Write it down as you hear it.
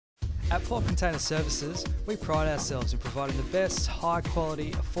At Port Container Services, we pride ourselves in providing the best, high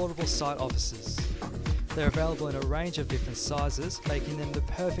quality, affordable site offices. They're available in a range of different sizes, making them the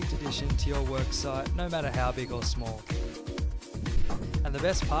perfect addition to your work site, no matter how big or small. And the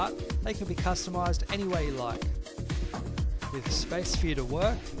best part, they can be customised any way you like. With space for you to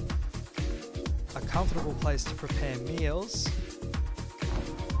work, a comfortable place to prepare meals,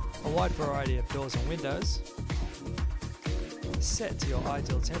 a wide variety of doors and windows, set to your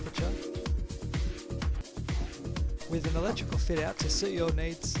ideal temperature, with an electrical fit out to suit your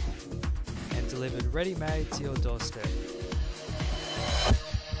needs, and delivered ready-made to your doorstep.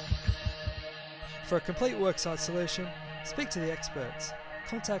 For a complete worksite solution, speak to the experts.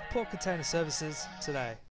 Contact Port Container Services today.